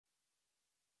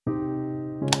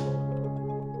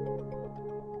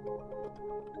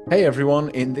Hey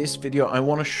everyone, in this video I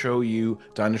want to show you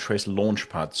Dynatrace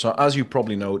Launchpad. So as you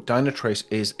probably know, Dynatrace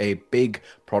is a big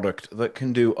product that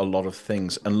can do a lot of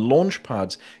things, and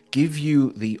Launchpads give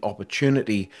you the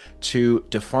opportunity to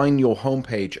define your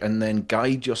homepage and then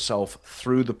guide yourself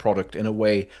through the product in a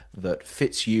way that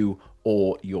fits you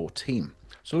or your team.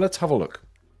 So let's have a look.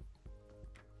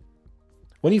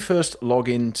 When you first log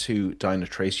into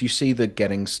Dynatrace, you see the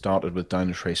Getting Started with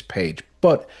Dynatrace page,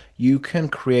 but you can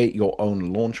create your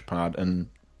own Launchpad and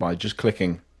by just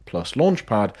clicking plus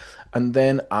Launchpad and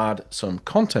then add some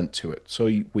content to it. So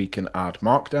we can add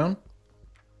Markdown.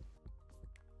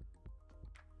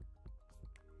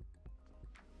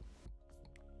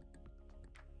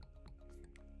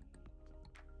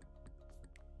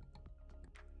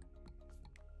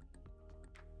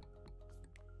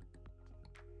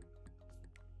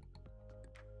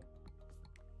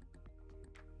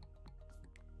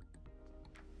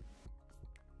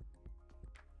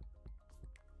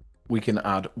 We can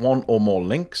add one or more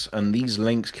links, and these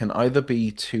links can either be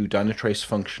to Dynatrace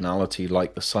functionality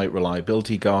like the Site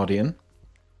Reliability Guardian,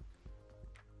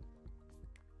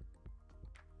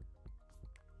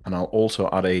 and I'll also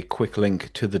add a quick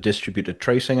link to the distributed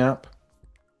tracing app,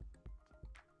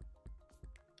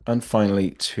 and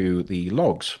finally to the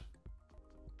logs.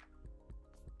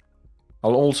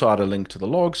 I'll also add a link to the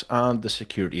logs and the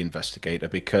security investigator,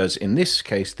 because in this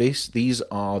case, these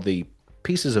are the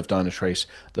pieces of Dynatrace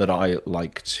that I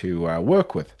like to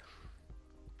work with.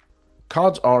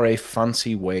 Cards are a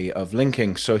fancy way of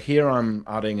linking. So here I'm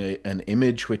adding an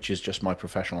image, which is just my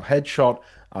professional headshot.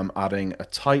 I'm adding a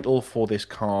title for this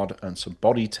card and some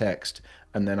body text,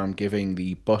 and then I'm giving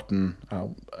the button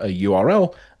a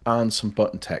URL and some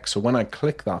button text. So when I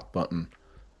click that button,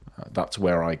 that's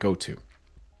where I go to.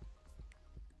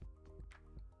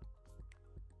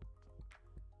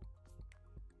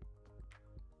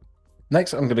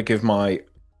 Next, I'm going to give my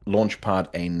Launchpad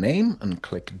a name and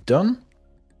click Done.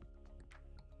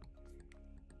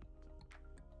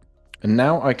 And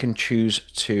now I can choose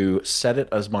to set it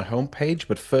as my home page,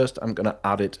 but first I'm going to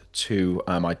add it to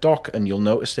my dock, and you'll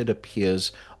notice it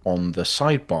appears on the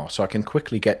sidebar. So I can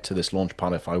quickly get to this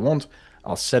Launchpad if I want.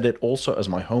 I'll set it also as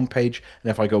my home page,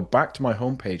 and if I go back to my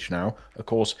home page now, of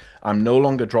course, I'm no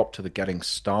longer dropped to the Getting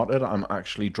Started. I'm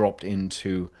actually dropped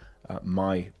into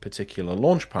my particular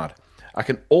Launchpad. I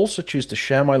can also choose to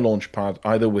share my Launchpad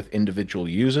either with individual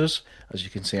users, as you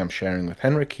can see I'm sharing with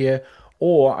Henrik here,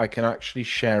 or I can actually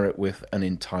share it with an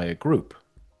entire group.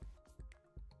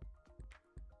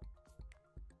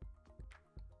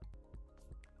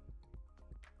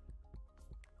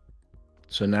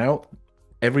 So now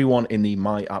everyone in the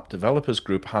My App Developers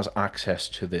group has access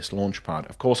to this Launchpad.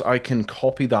 Of course, I can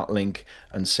copy that link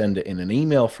and send it in an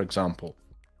email, for example.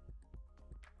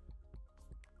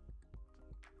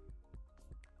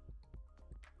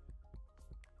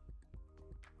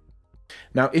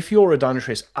 Now, if you're a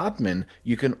Dynatrace admin,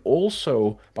 you can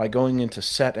also, by going into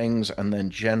settings and then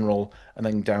general and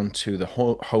then down to the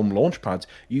home launchpads,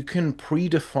 you can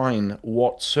predefine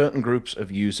what certain groups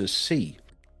of users see.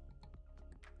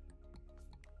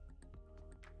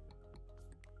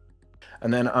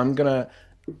 And then I'm going to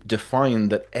define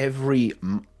that every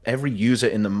user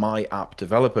in the My App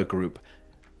Developer group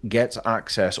gets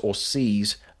access or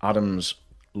sees Adam's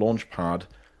Launchpad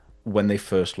when they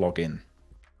first log in.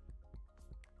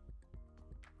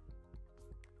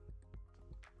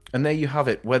 And there you have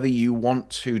it. Whether you want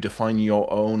to define your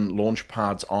own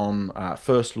launchpads on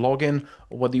first login,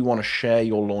 or whether you want to share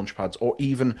your launchpads, or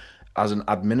even as an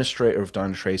administrator of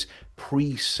Dynatrace,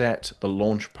 preset the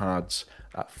launchpads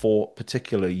for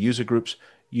particular user groups,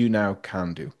 you now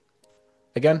can do.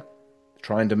 Again,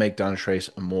 trying to make Dynatrace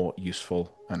a more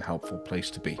useful and helpful place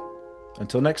to be.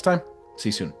 Until next time, see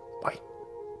you soon.